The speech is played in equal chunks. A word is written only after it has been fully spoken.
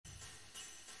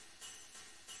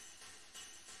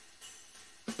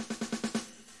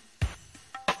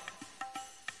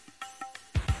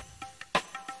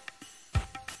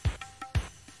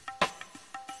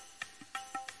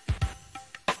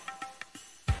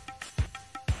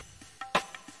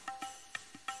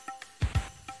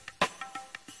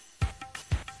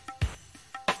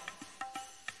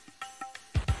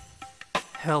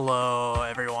Hello,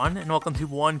 everyone, and welcome to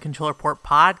One Controller Port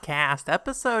Podcast,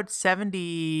 episode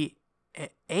 78.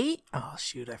 Oh,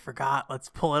 shoot, I forgot. Let's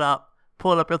pull it up.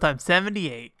 Pull it up real time.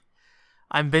 78.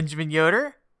 I'm Benjamin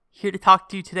Yoder, here to talk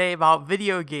to you today about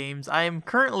video games. I am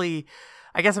currently,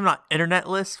 I guess I'm not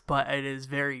internetless, but it is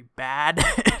very bad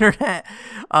internet.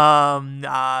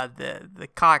 The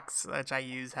Cox which I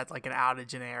use had like an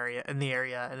outage in the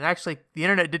area, and actually the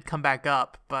internet did come back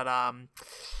up, but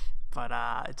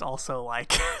it's also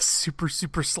like super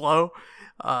slow.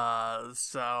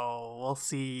 So we'll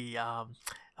see.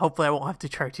 Hopefully I won't have to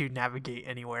try to navigate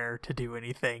anywhere to do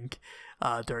anything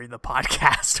during the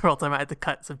podcast, or else I might have to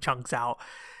cut some chunks out.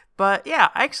 But yeah,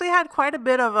 I actually had quite a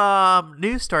bit of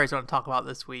news stories I want to talk about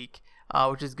this week,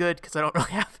 which is good because I don't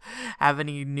really have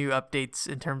any new updates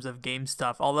in terms of game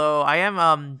stuff. Although I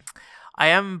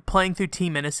am playing through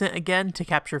Team Innocent again to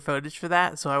capture footage for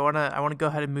that, so I wanna go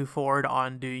ahead and move forward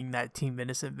on doing that Team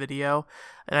Innocent video.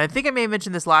 And I think I may have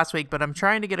mentioned this last week, but I'm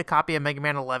trying to get a copy of Mega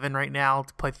Man 11 right now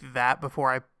to play through that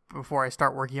before I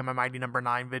start working on my Mighty Number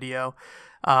 9 video.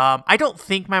 I don't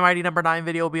think my Mighty Number 9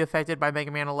 video will be affected by Mega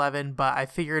Man 11, but I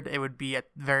figured it would be at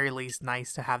very least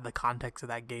nice to have the context of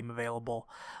that game available.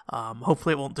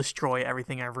 Hopefully it won't destroy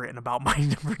everything I've written about Mighty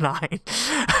Number 9,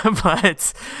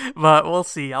 but we'll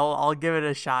see. I'll give it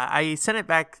a shot. I sent it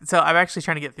back, so I'm actually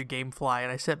trying to get through GameFly,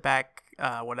 and I sent back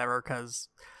whatever because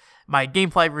my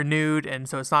GameFly renewed, and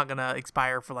so it's not gonna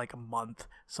expire for like a month.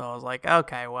 So I was like,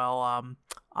 okay, well,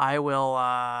 I will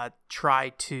try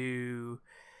to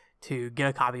get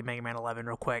a copy of Mega Man 11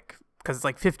 real quick because it's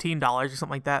like $15 or something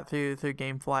like that through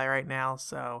GameFly right now.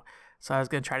 So I was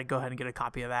gonna try to go ahead and get a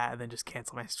copy of that and then just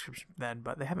cancel my subscription then.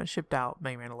 But they haven't shipped out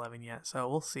Mega Man 11 yet, so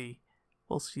we'll see.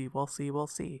 We'll see.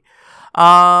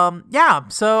 Yeah,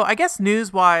 so I guess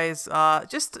news-wise,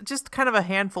 just kind of a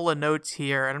handful of notes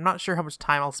here, and I'm not sure how much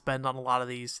time I'll spend on a lot of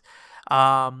these.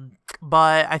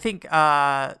 But I think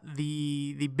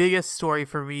the biggest story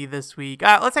for me this week,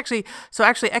 actually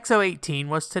XO18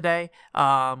 was today,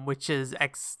 which is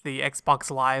the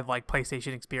Xbox Live like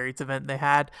PlayStation Experience event they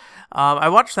had. I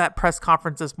watched that press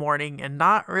conference this morning, and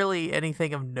not really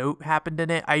anything of note happened in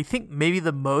it. I think maybe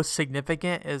the most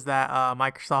significant is that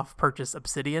Microsoft purchased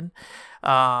Obsidian,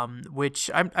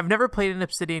 which I've never played an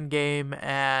Obsidian game,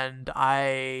 and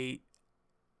I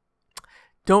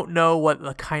don't know what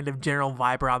the kind of general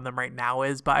vibe around them right now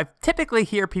is, but I typically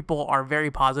hear people are very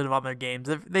positive on their games.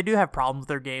 If they do have problems with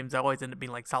their games, they always end up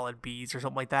being like solid Bs or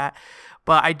something like that.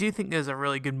 But I do think there's a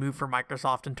really good move for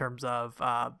Microsoft in terms of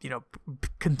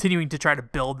continuing to try to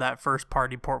build that first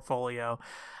party portfolio,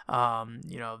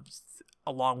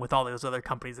 along with all those other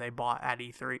companies they bought at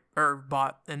E3 or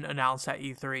bought and announced at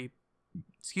E3.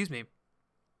 Excuse me.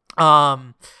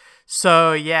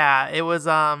 So yeah, it was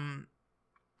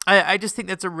I just think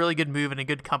that's a really good move and a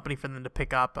good company for them to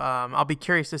pick up. I'll be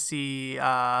curious to see,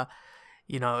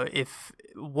 if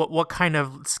what kind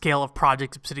of scale of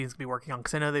projects Obsidian's gonna be working on,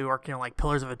 because I know they were working on like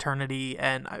Pillars of Eternity,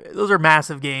 and those are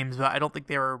massive games, but I don't think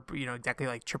they were exactly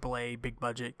like AAA big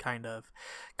budget kind of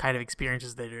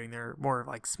experiences they're doing. They're more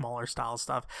like smaller style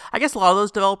stuff. I guess a lot of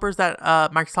those developers that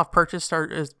Microsoft purchased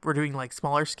were doing like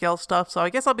smaller scale stuff. So I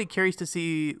guess I'll be curious to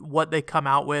see what they come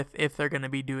out with, if they're going to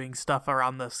be doing stuff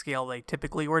around the scale they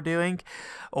typically were doing,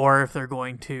 or if they're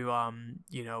going to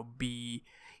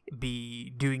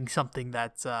be doing something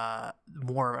that's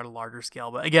more at a larger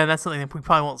scale. But again, that's something that we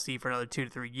probably won't see for another 2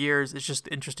 to 3 years. It's just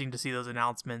interesting to see those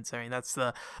announcements. I mean, that's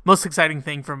the most exciting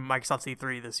thing from Microsoft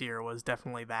E3 this year, was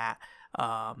definitely that.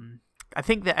 I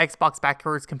think the Xbox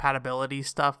backwards compatibility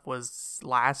stuff was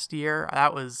last year.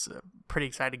 That was pretty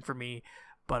exciting for me.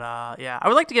 But yeah, I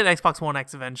would like to get an Xbox One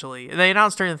X eventually. And they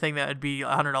announced during the thing that it'd be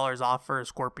 $100 off for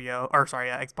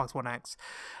Xbox One X.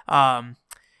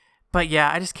 But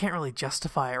yeah, I just can't really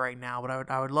justify it right now.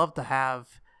 But I would love to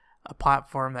have a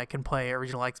platform that can play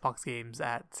original Xbox games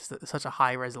at such a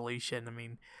high resolution. I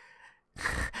mean,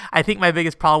 I think my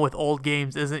biggest problem with old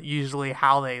games isn't usually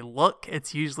how they look.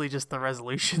 It's usually just the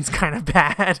resolution's kind of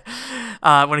bad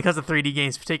when it comes to 3D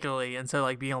games particularly. And so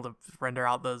like being able to render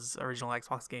out those original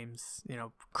Xbox games,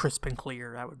 crisp and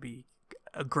clear, that would be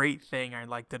a great thing I'd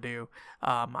like to do.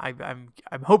 I'm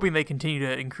hoping they continue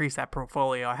to increase that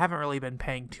portfolio. I haven't really been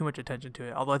paying too much attention to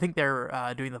it, although I think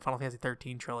they're doing the Final Fantasy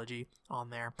 13 trilogy on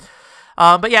there.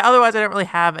 But yeah, otherwise I don't really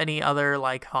have any other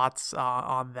like thoughts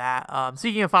on that.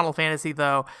 Speaking of Final Fantasy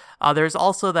though, there's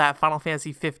also that Final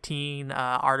Fantasy 15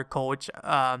 article, which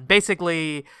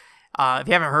basically, if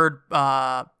you haven't heard,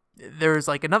 there's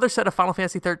like another set of Final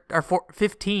Fantasy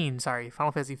 15. Sorry,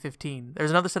 Final Fantasy 15.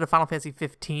 There's another set of Final Fantasy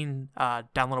 15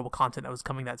 downloadable content that was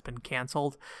coming that's been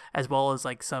canceled, as well as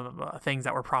like some things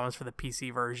that were promised for the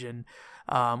PC version,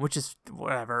 which is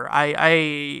whatever.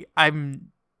 I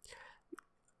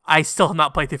still have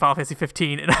not played through Final Fantasy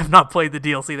 15, and I've not played the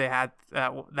DLC they had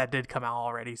that did come out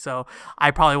already. So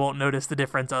I probably won't notice the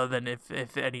difference, other than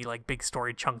if any like big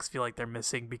story chunks feel like they're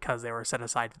missing because they were set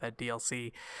aside for that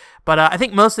DLC. But I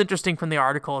think most interesting from the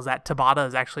article is that Tabata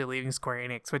is actually leaving Square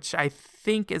Enix, which I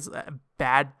think is a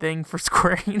bad thing for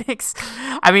Square Enix.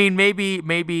 I mean, maybe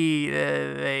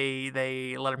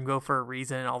they let him go for a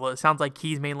reason. Although it sounds like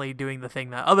he's mainly doing the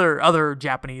thing that other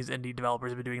Japanese indie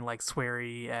developers have been doing, like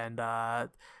Swery and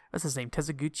what's his name,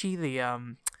 Tezuguchi,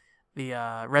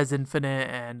 the Res Infinite,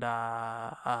 and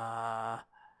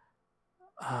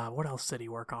what else did he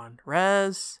work on?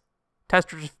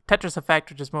 Tetris Effect,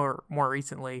 which is more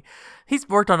recently. He's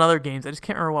worked on other games. I just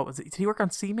can't remember what was it. Did he work on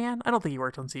Seaman? I don't think he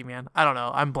worked on Seaman. I don't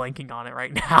know. I'm blanking on it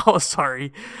right now.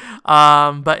 Sorry.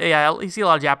 But yeah, you see a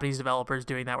lot of Japanese developers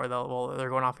doing that, where they're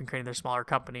going off and creating their smaller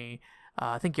company.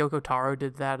 I think Yoko Taro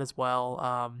did that as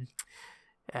well.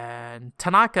 And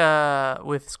Tanaka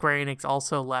with Square Enix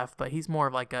also left, but he's more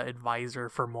of like an advisor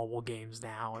for mobile games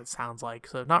now, it sounds like.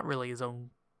 So not really his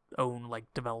own like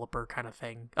developer kind of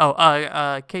thing.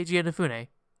 Keiji Inafune,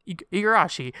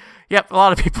 Igarashi. Yep, a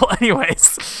lot of people.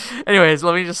 Anyways,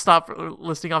 let me just stop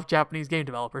listing off Japanese game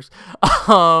developers.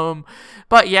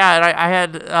 But yeah,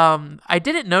 and I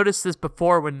didn't notice this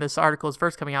before when this article was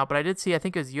first coming out, but I did see, I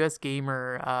think it was US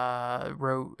Gamer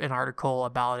wrote an article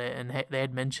about it, and they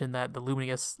had mentioned that the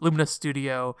Luminous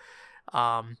Studio,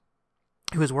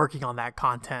 who was working on that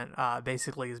content,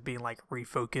 basically is being like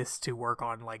refocused to work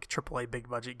on like AAA big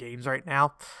budget games right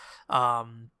now,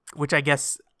 which I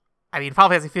guess, I mean, Final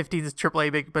Fantasy 15 is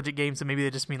AAA big budget game, so maybe they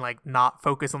just mean like not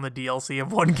focus on the DLC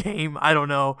of one game. I don't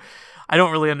know. I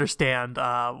don't really understand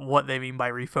what they mean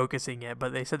by refocusing it,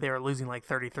 but they said they were losing like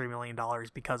 $33 million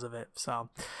because of it. So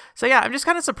yeah, I'm just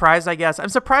kind of surprised, I guess. I'm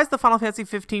surprised the Final Fantasy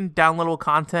 15 downloadable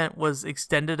content was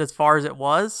extended as far as it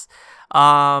was.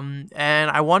 And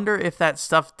I wonder if that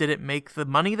stuff didn't make the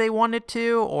money they wanted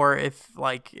to, or if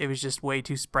like it was just way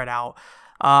too spread out.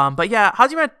 But yeah,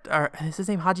 Hajime, or is his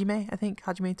name Hajime? I think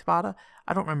Hajime Tabata.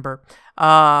 I don't remember.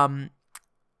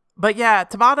 But yeah,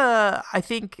 Tabata, I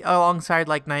think alongside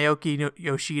like Naoki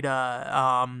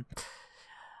Yoshida,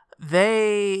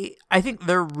 I think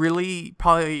they're really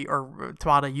probably, or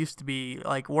Tabata used to be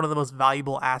like one of the most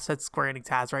valuable assets Square Enix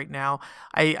has right now.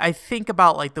 I think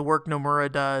about like the work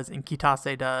Nomura does and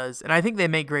Kitase does, and I think they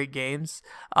make great games.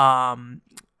 And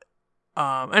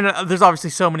there's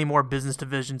obviously so many more business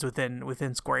divisions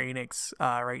within Square Enix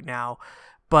right now.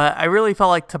 But I really felt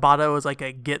like Tabata was like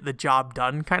a get the job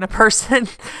done kind of person.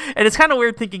 And it's kind of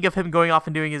weird thinking of him going off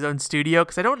and doing his own studio,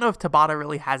 because I don't know if Tabata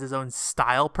really has his own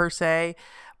style per se.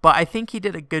 But I think he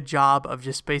did a good job of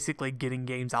just basically getting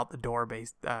games out the door,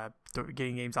 and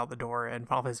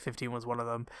Final Fantasy 15 was one of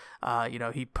them.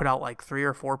 He put out like 3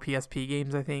 or 4 PSP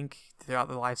games, I think, throughout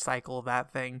the life cycle of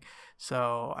that thing.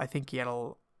 So I think he had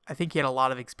a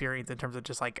lot of experience in terms of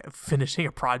just like finishing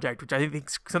a project, which I think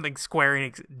is something Square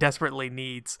Enix desperately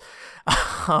needs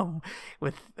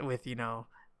with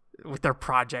their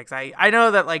projects. I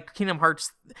know that like Kingdom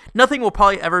Hearts, nothing will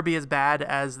probably ever be as bad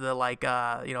as the like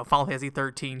Final Fantasy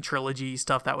 13 trilogy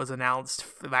stuff that was announced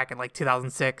back in like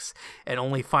 2006 and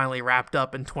only finally wrapped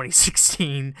up in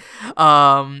 2016.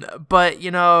 But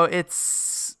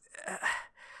it's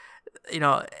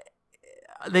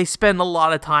they spend a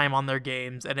lot of time on their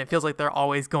games, and it feels like they're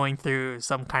always going through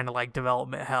some kind of like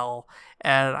development hell,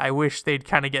 and I wish they'd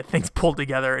kind of get things pulled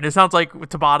together. And it sounds like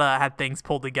Tabata had things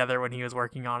pulled together when he was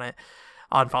working on it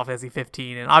on Final Fantasy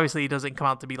 15, and obviously it doesn't come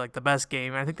out to be like the best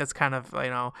game. And I think that's kind of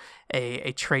a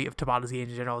trait of Tabata's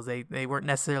games in general, is they weren't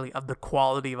necessarily of the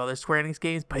quality of other Square Enix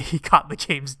games, but he got the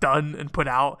games done and put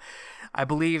out. I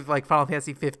believe like Final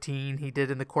Fantasy 15 he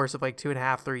did in the course of like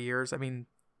 2.5-3 years. I mean,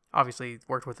 obviously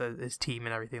worked with his team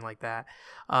and everything like that.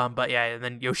 But yeah, and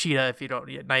then Naoki Yoshida, if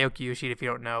you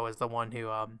don't know, is the one who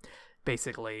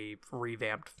basically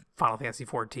revamped Final Fantasy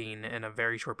 14 in a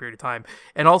very short period of time.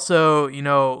 And also,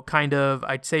 kind of,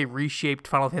 I'd say reshaped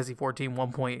Final Fantasy 14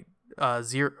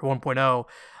 1.0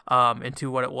 into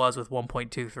what it was with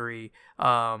 1.23.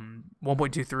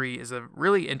 1.23 is a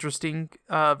really interesting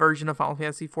version of Final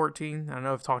Fantasy 14. I don't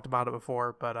know if I've talked about it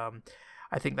before, but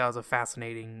I think that was a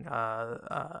fascinating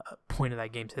point of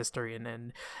that game's history,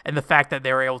 and the fact that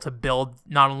they were able to build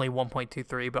not only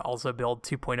 1.23 but also build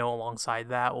 2.0 alongside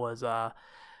that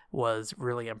was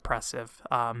really impressive.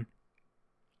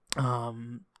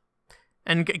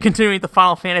 And continuing the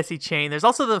Final Fantasy chain, there's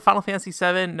also the Final Fantasy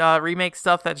VII remake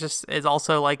stuff that just is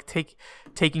also like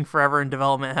taking forever in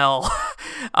development hell.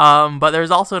 But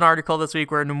there's also an article this week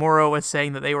where Nomura was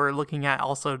saying that they were looking at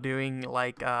also doing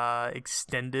like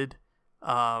extended,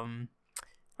 or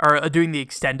doing the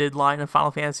extended line of Final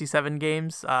Fantasy VII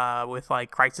games with like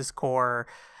Crisis Core,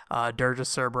 Dirge of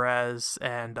Cerberus,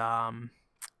 and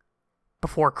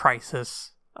Before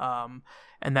Crisis.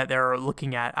 And that they're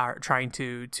looking at trying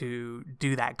to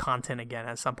do that content again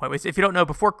at some point. If you don't know,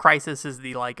 Before Crisis is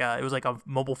the it was like a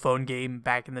mobile phone game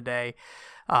back in the day,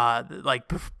 like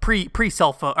pre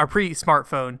cell phone or pre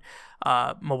smartphone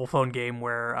mobile phone game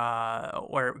where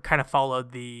it kind of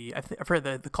followed I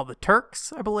forget called the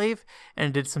Turks, I believe,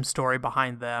 and did some story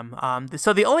behind them.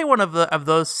 So the only one of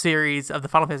those series of the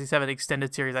Final Fantasy VII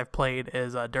extended series I've played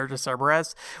is Dirge of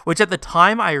Cerberus, which at the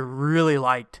time I really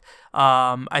liked.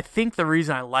 I think the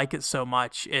reason I like it so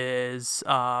much is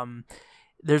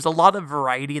there's a lot of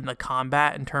variety in the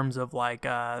combat in terms of like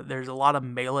there's a lot of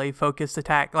melee focused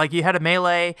attack. Like you had a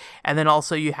melee, and then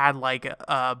also you had like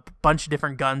a bunch of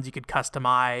different guns you could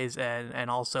customize and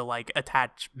also like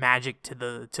attach magic to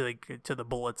the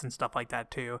bullets and stuff like that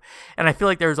too. And I feel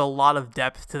like there's a lot of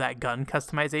depth to that gun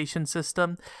customization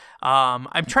system.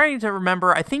 I'm trying to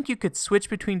remember. I think you could switch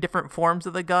between different forms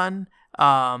of the gun.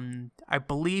 I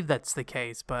believe that's the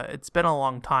case, but it's been a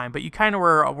long time. But you kind of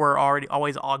were already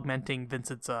always augmenting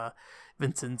Vincent's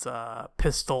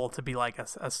pistol to be like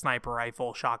a sniper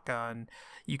rifle, shotgun.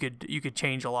 You could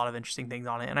change a lot of interesting things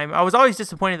on it. And I was always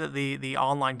disappointed that the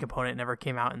online component never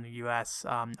came out in the US.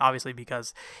 Obviously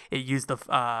because it used the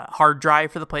hard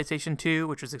drive for the PlayStation 2,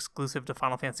 which was exclusive to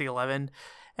Final Fantasy 11.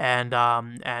 And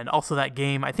also that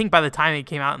game, I think by the time it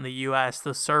came out in the US,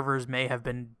 the servers may have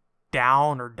been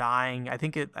down or dying. I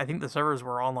think the servers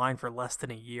were online for less than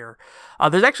a year.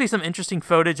 There's actually some interesting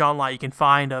footage online you can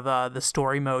find of the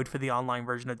story mode for the online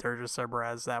version of Dirge of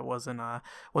Cerberus that wasn't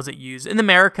used. In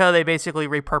America, they basically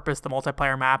repurposed the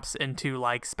multiplayer maps into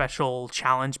like special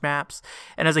challenge maps.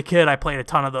 And as a kid, I played a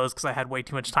ton of those because I had way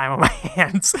too much time on my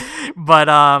hands. But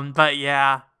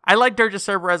yeah. I like Dirge of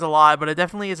Cerberus a lot, but it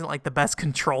definitely isn't like the best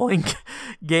controlling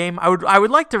game. I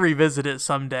would like to revisit it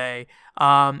someday.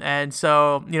 And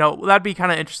so, that'd be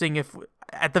kind of interesting if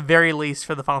at the very least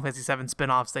for the Final Fantasy VII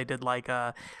spin-offs they did like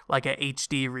a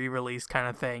HD re-release kind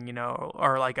of thing,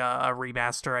 or like a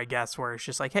remaster, I guess, where it's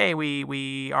just like, hey,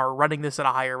 we are running this at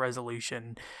a higher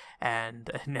resolution and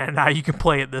now you can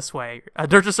play it this way.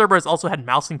 Dirge of Cerberus also had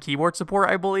mouse and keyboard support,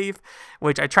 I believe,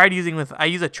 which I tried using I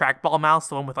use a trackball mouse,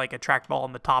 the one with like a trackball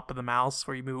on the top of the mouse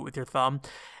where you move it with your thumb,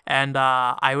 and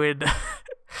I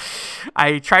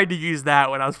tried to use that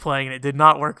when I was playing and it did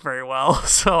not work very well.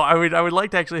 So I would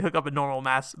like to actually hook up a normal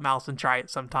mouse and try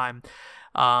it sometime.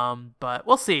 But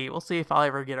we'll see if I'll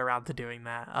ever get around to doing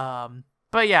that.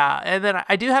 But yeah, and then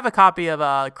I do have a copy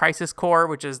of Crisis Core,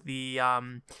 which is the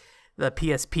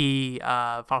PSP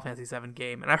Final Fantasy VII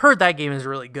game, and I heard that game is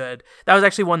really good. That was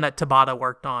actually one that Tabata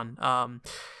worked on.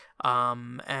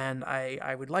 And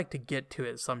I would like to get to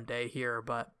it someday here,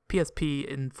 but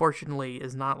PSP unfortunately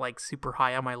is not like super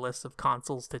high on my list of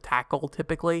consoles to tackle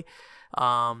typically.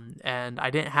 And I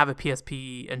didn't have a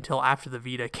PSP until after the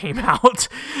Vita came out,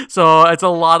 so it's a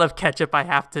lot of catch up I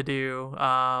have to do.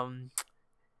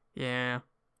 Yeah.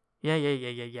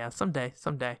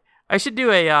 Someday. I should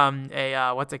do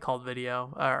a what's it called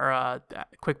video or a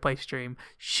quick play stream.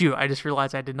 Shoot, I just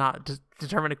realized I did not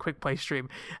determine a quick play stream.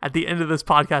 At the end of this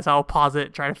podcast, I'll pause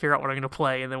it, try to figure out what I'm going to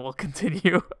play, and then we'll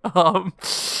continue.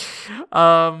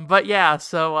 But yeah,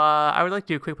 so I would like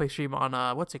to do a quick play stream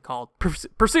on what's it called?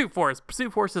 Pursuit Force.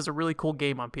 Pursuit Force is a really cool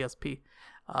game on PSP.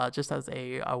 Just as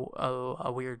a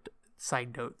weird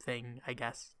side note thing, I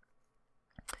guess.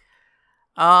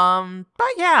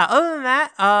 But yeah, other than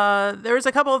that, there's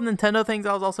a couple of Nintendo things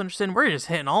I was also interested in. We're just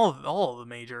hitting all of the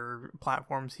major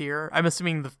platforms here. I'm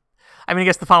assuming I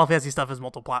guess the Final Fantasy stuff is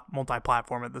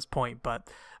multi-platform at this point, but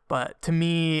to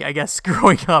me, I guess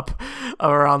growing up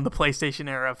around the PlayStation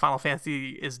era, Final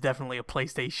Fantasy is definitely a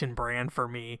PlayStation brand for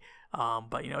me.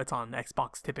 But it's on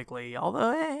Xbox typically,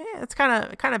 although it's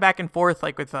kind of back and forth.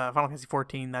 Like with Final Fantasy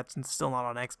 14, that's still not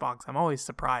on Xbox. I'm always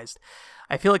surprised.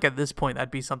 I feel like at this point that'd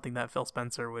be something that Phil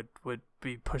Spencer would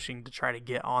be pushing to try to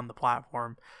get on the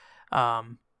platform.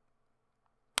 But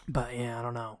yeah, I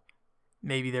don't know.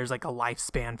 Maybe there's like a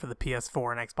lifespan for the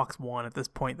PS4 and Xbox One at this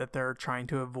point that they're trying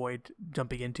to avoid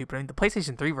jumping into. But I mean, the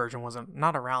PlayStation 3 version wasn't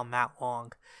not around that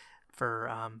long for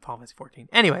Final Fantasy 14.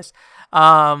 Anyways,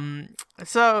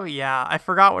 so yeah, I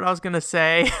forgot what I was gonna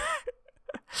say.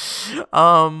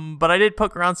 But I did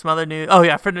poke around some other news. Oh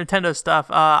yeah, for Nintendo stuff.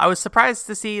 I was surprised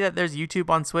to see that there's YouTube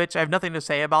on Switch. I have nothing to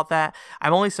say about that.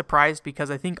 I'm only surprised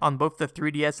because I think on both the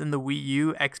 3DS and the Wii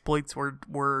U, exploits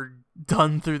were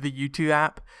done through the YouTube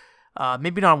app.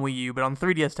 Maybe not on Wii U, but on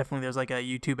 3DS definitely there's like a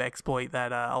YouTube exploit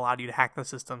that allowed you to hack the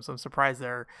system. So I'm surprised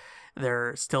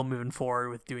they're still moving forward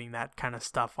with doing that kind of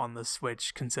stuff on the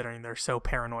Switch, considering they're so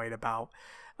paranoid about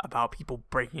people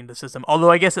breaking the system. Although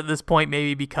I guess at this point,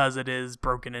 maybe because it is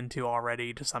broken into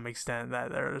already to some extent,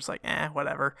 that they're just like,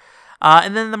 whatever.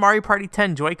 And then the Mario Party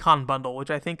 10 Joy-Con bundle, which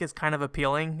I think is kind of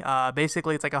appealing.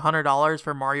 Basically, it's like $100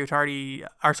 for Mario Party,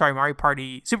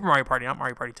 Super Mario Party, not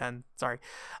Mario Party 10. Sorry,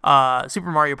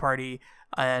 Super Mario Party,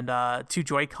 and 2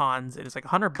 Joy-Cons. It is like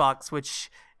 $100, which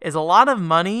is a lot of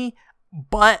money.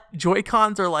 But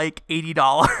Joy-Cons are like $80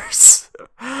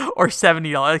 or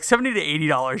 $70, like $70 to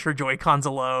 $80 for Joy-Cons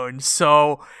alone.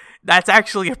 So that's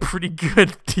actually a pretty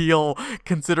good deal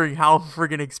considering how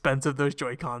friggin' expensive those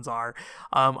Joy-Cons are.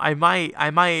 I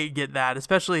might get that,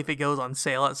 especially if it goes on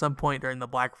sale at some point during the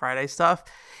Black Friday stuff.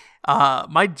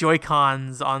 My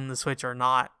Joy-Cons on the Switch are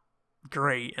not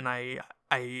great, and I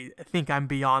think I'm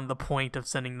beyond the point of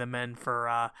sending them in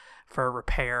for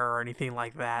repair or anything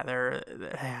like that.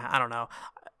 I don't know.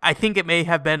 I think it may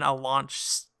have been a launch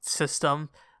system.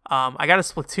 I got a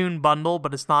Splatoon bundle,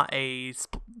 but it's not a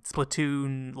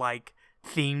Splatoon like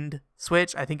themed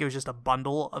Switch. I think it was just a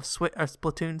bundle of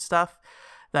Splatoon stuff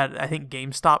that I think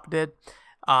GameStop did.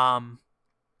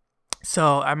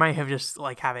 So I might have just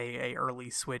like have a early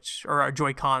Switch or a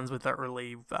Joy-Cons with the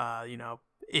early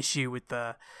issue with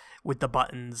the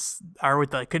buttons, or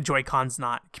with the Joy-Cons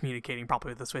not communicating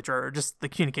properly with the Switch, or just the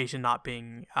communication not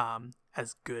being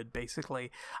as good,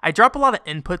 basically. I drop a lot of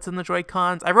inputs in the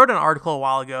Joy-Cons. I wrote an article a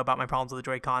while ago about my problems with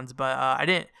the Joy-Cons, but I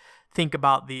didn't think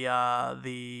about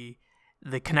the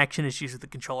connection issues with the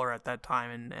controller at that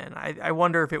time, and I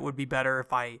wonder if it would be better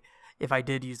if I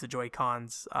did use the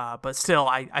Joy-Cons, but still,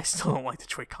 I still don't like the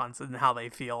Joy-Cons and how they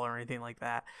feel or anything like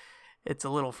that. It's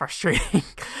a little frustrating.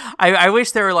 I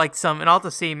wish there were like some, and I'll have to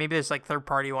see, maybe there's like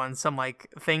third-party ones, some like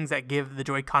things that give the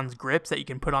Joy-Cons grips that you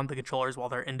can put on the controllers while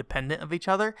they're independent of each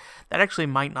other. That actually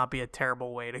might not be a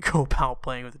terrible way to go about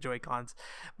playing with the Joy-Cons.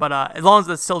 But as long as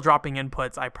it's still dropping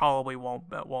inputs, I probably won't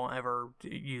ever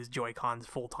use Joy-Cons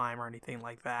full-time or anything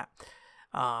like that.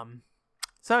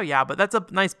 So yeah, but that's a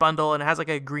nice bundle, and it has like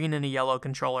a green and a yellow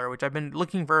controller, which I've been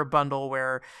looking for a bundle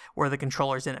where the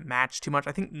controllers didn't match too much.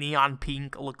 I think neon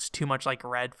pink looks too much like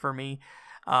red for me.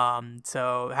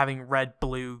 So having red,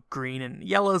 blue, green, and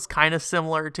yellow is kind of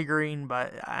similar to green,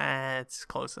 but it's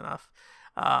close enough.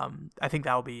 I think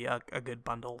that'll be a good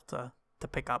bundle to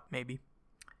pick up maybe.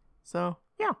 So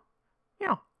yeah.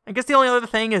 I guess the only other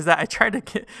thing is that I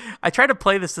tried to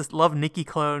play this Love Nikki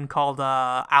clone called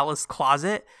Alice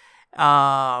Closet.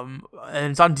 And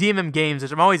it's on DMM Games,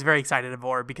 which I'm always very excited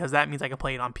for because that means I can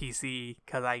play it on PC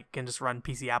because I can just run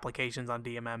PC applications on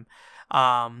DMM.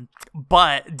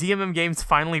 But DMM Games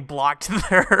finally blocked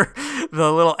the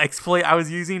little exploit I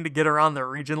was using to get around the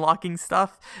region locking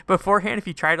stuff. Beforehand, if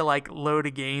you try to like load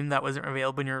a game that wasn't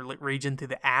available in your region through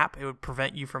the app, it would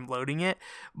prevent you from loading it.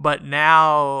 But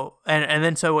now, and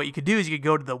then so what you could do is you could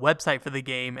go to the website for the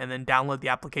game and then download the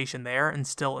application there and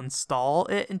still install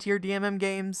it into your DMM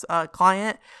Games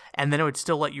client, and then it would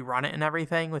still let you run it and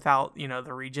everything without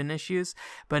the region issues.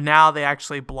 But now they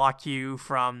actually block you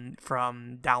from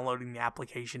downloading the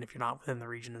application if you're not within the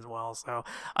region as well. So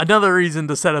another reason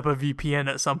to set up a VPN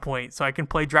at some point so I can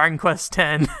play Dragon Quest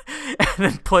X and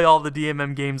then play all the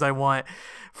DMM games I want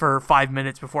for 5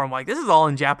 minutes before I'm like, this is all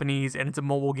in Japanese and it's a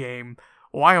mobile game.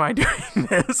 Why am I doing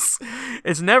this?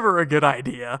 It's never a good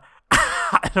idea.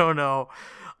 I don't know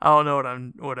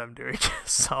what I'm doing.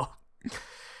 So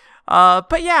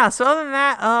but yeah, so other than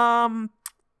that,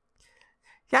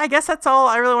 yeah, I guess that's all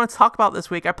I really want to talk about this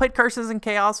week. I played Curses and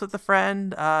Chaos with a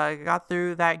friend. Got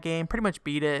through that game, pretty much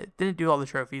beat it. Didn't do all the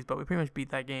trophies, but we pretty much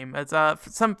beat that game. It's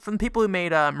from the people who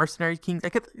made Mercenary Kings. I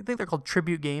think they're called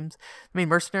Tribute Games. I mean,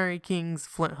 Mercenary Kings,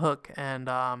 Flint Hook, and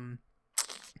I'm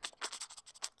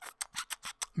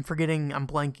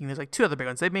blanking. There's like 2 other big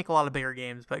ones. They make a lot of bigger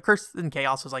games, but Curses and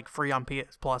Chaos was like free on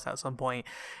PS Plus at some point.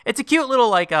 It's a cute little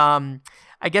like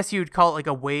I guess you would call it like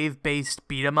a wave-based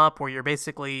beat 'em up where you're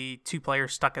basically 2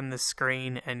 players stuck in this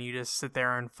screen and you just sit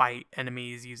there and fight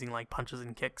enemies using like punches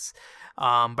and kicks.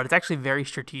 But it's actually very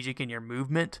strategic in your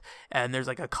movement, and there's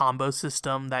like a combo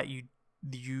system that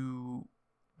you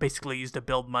basically use to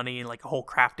build money and like a whole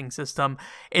crafting system.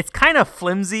 It's kind of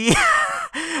flimsy.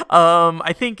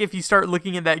 I think if you start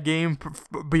looking at that game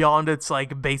beyond its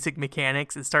like basic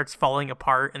mechanics, it starts falling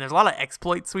apart. And there's a lot of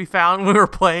exploits we found when we were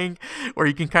playing, where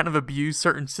you can kind of abuse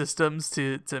certain systems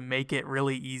to make it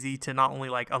really easy to not only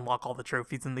like unlock all the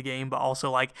trophies in the game, but also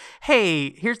like,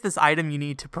 hey, here's this item you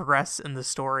need to progress in the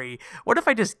story. What if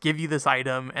I just give you this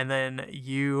item and then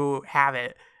you have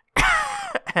it?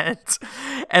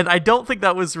 and I don't think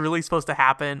that was really supposed to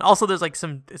happen. Also, there's like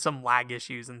some lag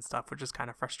issues and stuff, which is kind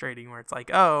of frustrating, where it's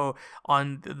like, oh,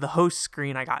 on the host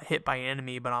screen I got hit by an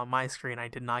enemy, but on my screen I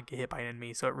did not get hit by an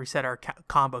enemy, so it reset our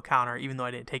combo counter even though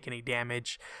I didn't take any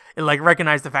damage. It like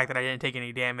recognized the fact that I didn't take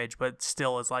any damage, but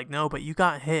still is like, no, but you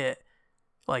got hit.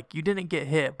 Like, you didn't get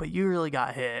hit, but you really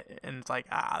got hit. And it's like,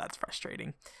 that's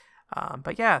frustrating.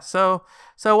 But yeah, so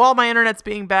while my internet's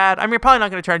being bad, I mean, probably not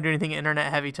going to try to do anything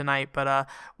internet heavy tonight, but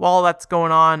while that's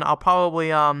going on, I'll probably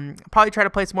try to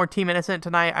play some more Team Innocent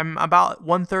tonight. I'm about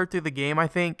 1/3 through the game, I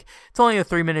think. It's only a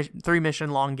 3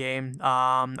 mission long game.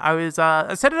 I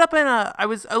set it up I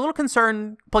was a little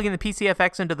concerned plugging the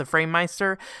PCFX into the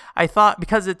FrameMeister. I thought,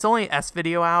 because it's only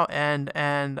S-Video out, and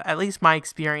at least my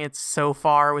experience so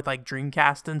far with like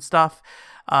Dreamcast and stuff,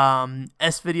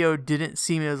 S-Video didn't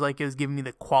seem as like it was giving me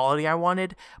the quality I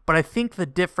wanted, but I think the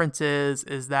difference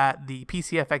is that the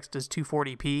PCFX does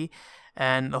 240p,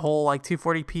 and the whole like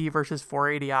 240p versus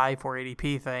 480i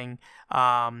 480p thing,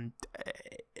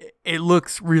 it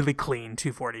looks really clean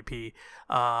 240p.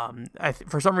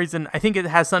 For some reason, I think it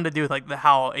has something to do with like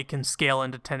how it can scale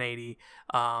into 1080.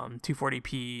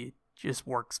 240p just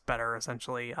works better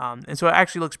essentially, and so it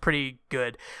actually looks pretty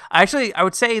good. I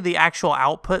would say the actual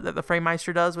output that the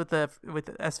FrameMeister does with the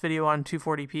S-Video on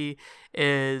 240p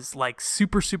is like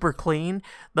super clean.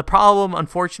 The problem,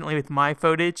 unfortunately, with my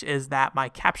footage is that my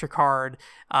capture card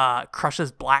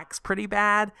crushes blacks pretty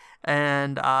bad,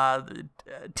 and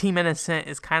Team Innocent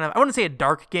is kind of, I wouldn't say a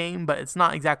dark game, but it's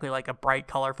not exactly like a bright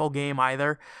colorful game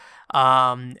either.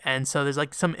 And so there's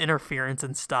like some interference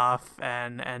and stuff,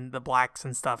 and the blacks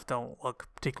and stuff don't look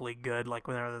particularly good. Like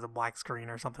whenever there's a black screen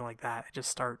or something like that, it just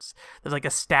starts, there's like a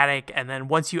static, and then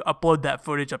once you upload that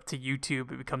footage up to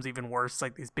YouTube, it becomes even worse.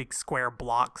 Like these big square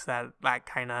blocks that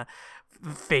kind of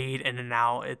fade in and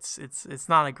out. It's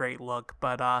not a great look,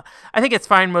 but I think it's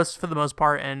fine for the most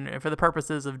part, and for the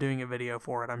purposes of doing a video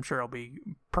for it, I'm sure it'll be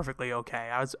perfectly okay.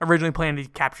 I was originally planning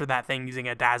to capture that thing using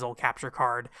a Dazzle capture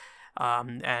card.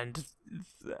 And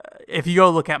if you go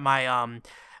look at my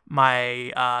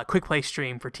my quick play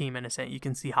stream for Team Innocent, you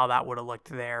can see how that would have looked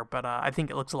there, but I think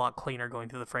it looks a lot cleaner going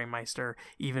through the FrameMeister,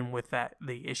 even with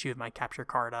the issue with my capture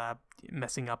card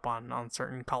messing up on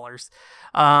certain colors.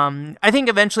 I think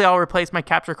eventually I'll replace my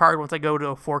capture card once I go to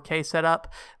a 4K setup,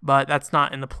 but that's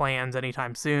not in the plans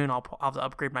anytime soon. I'll have to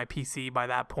upgrade my PC by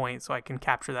that point so I can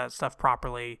capture that stuff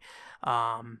properly.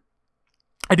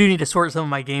 I do need to sort some of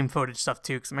my game footage stuff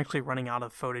too, because I'm actually running out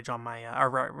of footage on my,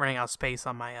 running out of space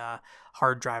on my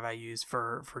hard drive I use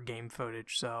for game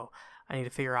footage. So I need to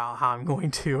figure out how I'm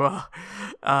going to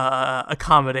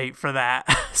accommodate for that.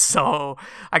 So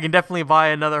I can definitely buy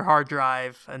another hard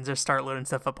drive and just start loading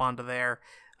stuff up onto there.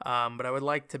 But I would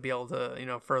like to be able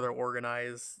to, further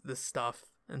organize this stuff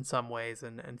in some ways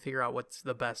and figure out what's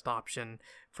the best option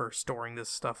for storing this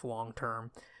stuff long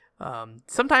term.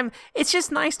 Sometimes it's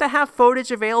just nice to have footage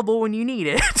available when you need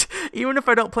it. Even if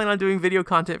I don't plan on doing video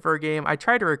content for a game, I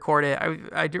try to record it.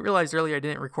 I did realize earlier I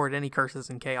didn't record any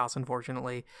Curses and Chaos,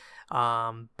 unfortunately.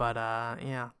 Yeah.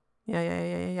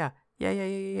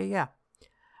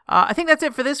 I think that's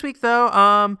it for this week,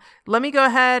 though. Let me go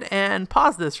ahead and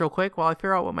pause this real quick while I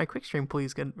figure out what my quick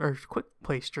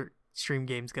play stream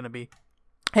game's gonna be.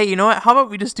 Hey, you know what? How about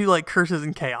we just do like Curses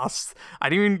and Chaos? I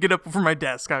didn't even get up from my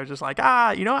desk. I was just like,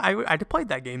 I played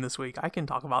that game this week. I can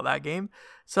talk about that game.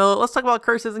 So let's talk about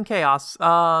Curses and Chaos.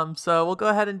 So we'll go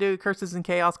ahead and do Curses and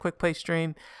Chaos quick play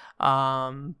stream.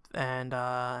 And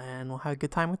we'll have a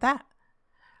good time with that.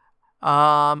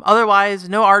 Otherwise,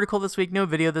 no article this week, no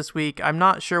video this week. I'm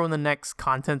not sure when the next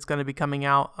content's going to be coming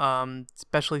out,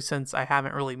 especially since I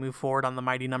haven't really moved forward on the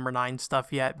Mighty No. 9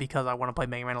 stuff yet, because I want to play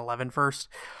Mega Man 11 first.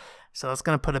 So that's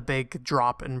going to put a big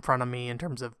drop in front of me in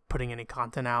terms of putting any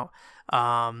content out.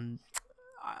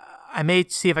 I may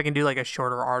see if I can do like a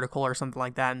shorter article or something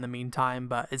like that in the meantime,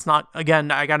 but it's not,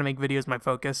 again, I got to make videos my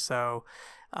focus. So,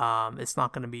 it's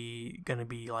not going to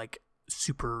be like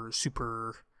super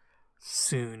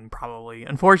soon, probably.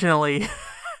 Unfortunately,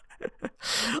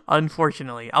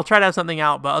 I'll try to have something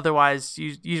out, but otherwise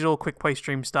usual quick play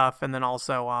stream stuff. And then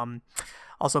also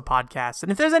podcasts.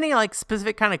 And if there's any like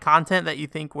specific kind of content that you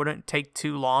think wouldn't take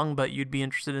too long but you'd be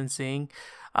interested in seeing,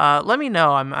 let me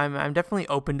know. I'm definitely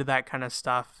open to that kind of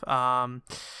stuff.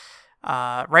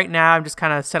 Right now I'm just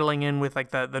kind of settling in with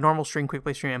like the normal stream, quick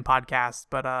play stream, and podcast,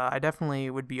 but I definitely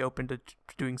would be open to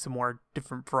doing some more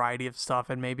different variety of stuff,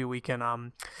 and maybe we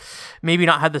can maybe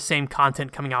not have the same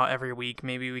content coming out every week.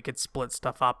 Maybe we could split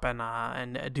stuff up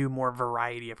and do more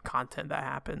variety of content that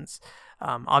happens.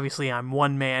 Obviously I'm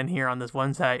one man here on this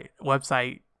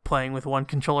website playing with one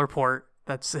controller port.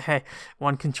 That's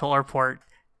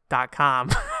onecontrollerport.com.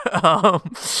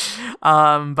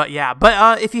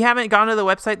 But if you haven't gone to the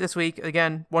website this week,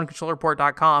 again,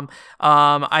 onecontrollerport.com,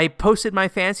 I posted my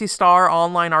Phantasy Star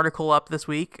online article up this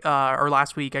week, or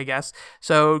last week, I guess.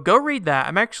 So go read that.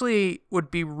 I'm actually would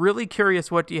be really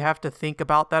curious what you have to think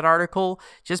about that article,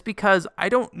 just because I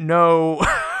don't know.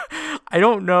 I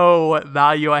don't know what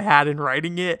value I had in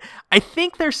writing it. I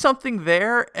think there's something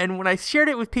there, and when I shared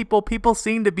it with people, people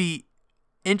seemed to be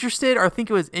interested or think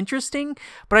it was interesting,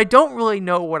 but I don't really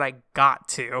know what I got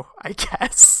to, I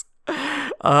guess.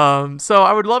 So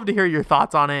I would love to hear your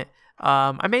thoughts on it.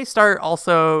 I may start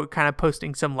also kind of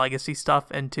posting some legacy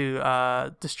stuff into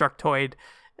Destructoid,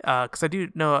 because I do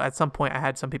know at some point I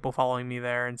had some people following me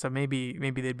there, and so maybe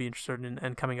they'd be interested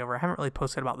in coming over. I haven't really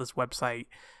posted about this website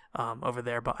over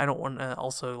there, but I don't want to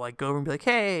also like go over and be like,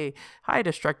 hey, hi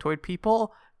Destructoid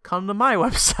people, come to my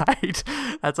website.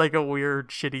 That's like a weird,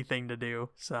 shitty thing to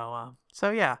do. So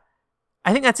yeah,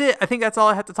 I think that's it. I think that's all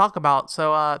I have to talk about.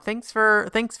 So thanks for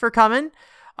coming.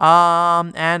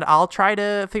 And I'll try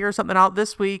to figure something out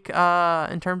this week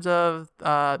in terms of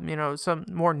some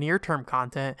more near-term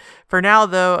content. For now,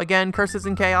 though, again, Curses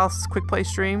and Chaos quick play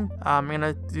stream. I'm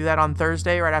gonna do that on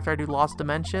Thursday right after I do Lost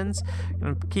Dimensions. I'm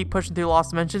gonna keep pushing through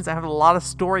Lost Dimensions. I have a lot of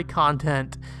story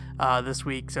content this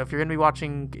week, so if you're gonna be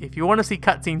watching, if you want to see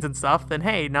cutscenes and stuff, then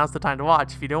hey, now's the time to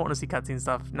watch. If you don't want to see cutscene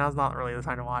stuff, now's not really the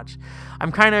time to watch.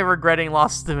 I'm kind of regretting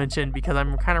Lost Dimension because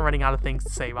I'm kind of running out of things to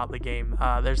say about the game.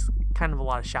 There's kind of a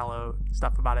lot of shallow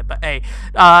stuff about it, but hey,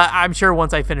 I'm sure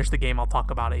once I finish the game, I'll talk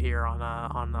about it here on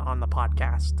the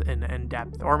podcast in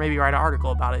depth, or maybe write an article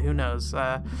about it. Who knows?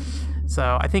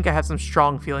 So I think I have some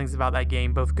strong feelings about that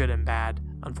game, both good and bad,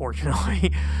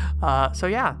 unfortunately. So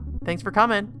yeah, thanks for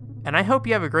coming. And I hope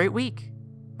you have a great week.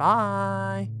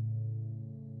 Bye.